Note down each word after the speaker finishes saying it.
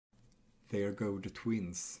There go the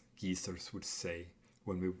twins, geezers would say,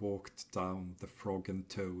 when we walked down the Frog and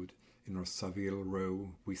Toad in our Savile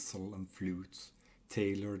Row whistle and flutes,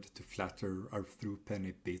 tailored to flatter our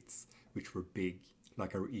threepenny bits, which were big,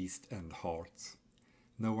 like our East End hearts.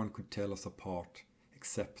 No one could tell us apart,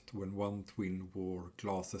 except when one twin wore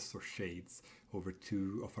glasses or shades over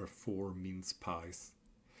two of our 4 mince pies.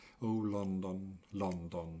 Oh, London,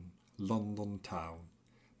 London, London town,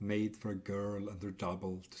 made for a girl and her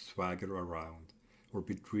double to swagger around, or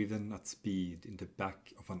be driven at speed in the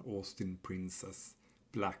back of an Austin princess,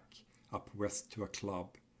 black, up west to a club,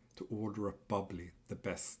 to order a bubbly, the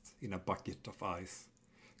best, in a bucket of ice.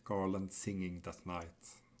 Garland singing that night,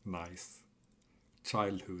 nice.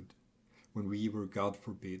 Childhood. When we were God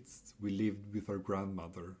forbids, we lived with our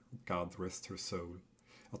grandmother, God rest her soul,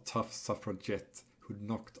 a tough suffragette who'd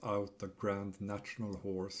knocked out a grand national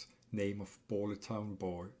horse, name of Ballytown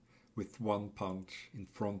Boy, with one punch in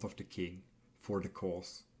front of the king, for the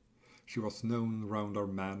cause. She was known round our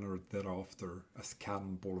manor thereafter as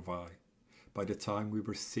Cannonball Vi. By the time we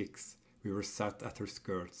were 6, we were sat at her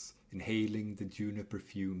skirts, inhaling the juniper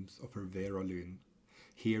fumes of her Vera Lynn,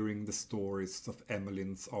 hearing the stories of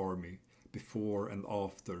Emmeline's army before and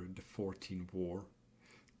after the 14 War.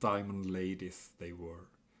 Diamond ladies they were,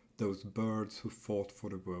 those birds who fought for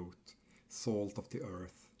the vote, salt of the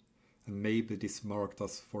earth. And maybe this marked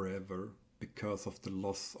us forever because of the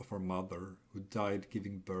loss of our mother, who died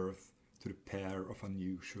giving birth to the pair of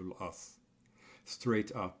unusual us.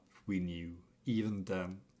 Straight up we knew, even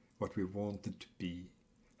then, what we wanted to be,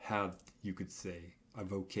 had, you could say, a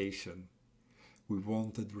vocation. We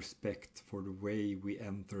wanted respect for the way we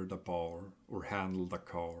entered a bar, or handled a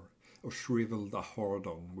car, or shriveled a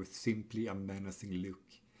hard-on with simply a menacing look,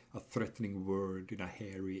 a threatening word in a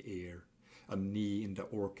hairy ear, a knee in the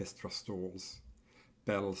orchestra stalls.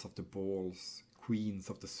 Bells of the balls, queens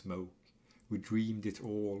of the smoke, we dreamed it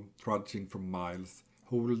all, trudging for miles,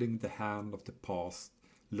 holding the hand of the past,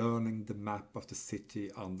 learning the map of the city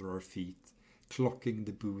under our feet, clocking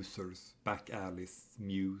the boozers, back alleys,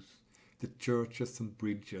 mews, the churches and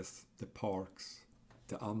bridges, the parks,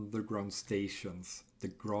 the underground stations, the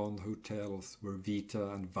grand hotels where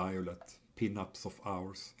Vita and Violet, pin-ups of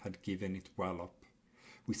ours, had given it wallop.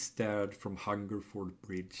 We stared from Hungerford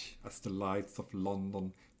Bridge as the lights of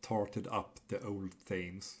London tarted up the old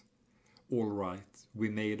Thames. All right, we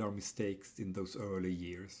made our mistakes in those early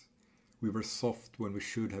years. We were soft when we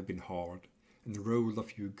should have been hard, enrolled a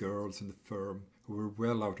few girls in the firm who were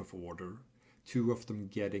well out of order, 2 of them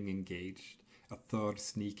getting engaged, a third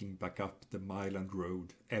sneaking back up the Mile End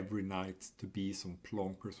Road every night to be some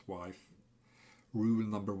plonker's wife. Rule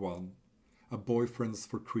number 1. A boyfriend's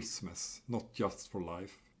for Christmas, not just for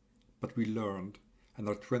life. But we learned, and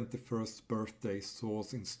our 21st birthday saw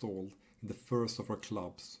us installed in the first of our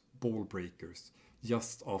clubs, Ball Breakers,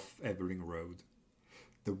 just off Evering Road.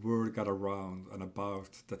 The word got around and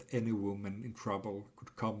about that any woman in trouble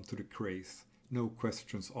could come to the Krays, no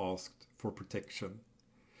questions asked, for protection.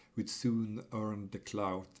 We'd soon earned the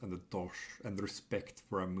clout and the dosh and the respect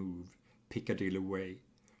for a move, Piccadilly way,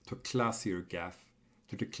 to a classier gaff,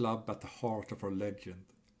 to the club at the heart of our legend,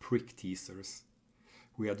 Prick Teasers.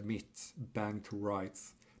 We admit, bang to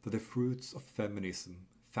rights, that the fruits of feminism,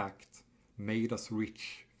 fact, made us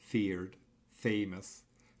rich, feared, famous,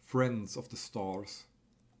 friends of the stars.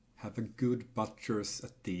 Have a good butchers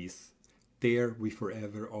at these. There we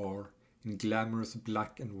forever are, in glamorous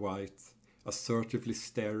black and white, assertively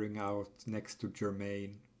staring out next to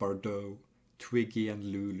Germaine, Bardot, Twiggy and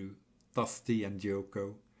Lulu, Dusty and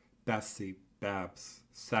Yoko, Bessie, Babs,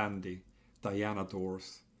 Sandy, Diana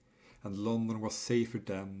Dors, and London was safer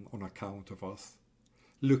then on account of us.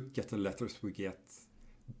 Look at the letters we get.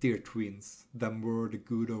 Dear twins, them were the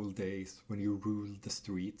good old days when you ruled the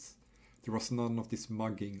streets. There was none of this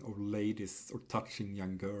mugging old ladies or touching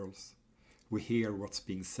young girls. We hear what's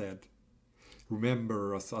being said.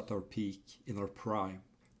 Remember us at our peak, in our prime,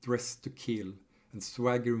 dressed to kill, and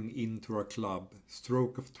swaggering into our club,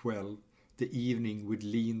 stroke of 12, the evening we'd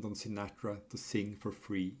leaned on Sinatra to sing for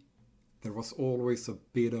free. There was always a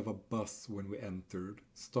bit of a buzz when we entered,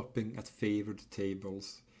 stopping at favoured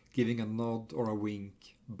tables, giving a nod or a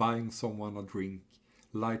wink, buying someone a drink,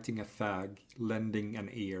 lighting a fag, lending an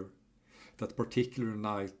ear. That particular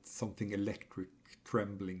night something electric,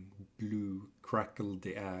 trembling, blue, crackled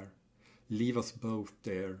the air. Leave us both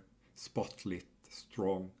there, spotlit,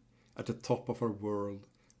 strong, at the top of our world,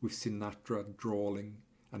 with Sinatra drawling,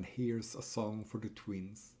 and here's a song for the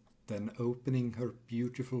twins, then opening her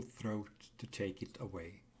beautiful throat to take it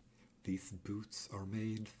away. These boots are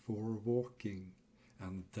made for walking,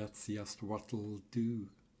 and that's just what'll do.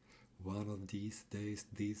 One of these days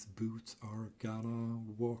these boots are gonna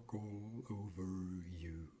walk all over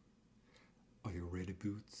you. Are you ready,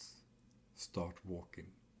 boots? Start walking.